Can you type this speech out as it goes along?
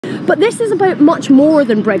But this is about much more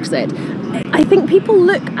than Brexit. I think people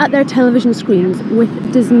look at their television screens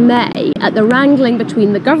with dismay at the wrangling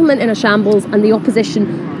between the government in a shambles and the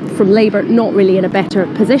opposition from Labour not really in a better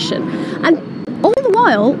position. And all the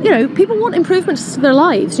while, people want improvements to their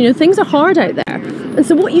lives. Things are hard out there. And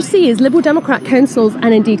so what you see is Liberal Democrat councils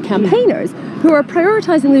and indeed campaigners who are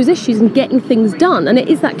prioritising those issues and getting things done. And it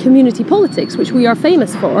is that community politics, which we are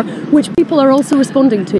famous for, which people are also responding to.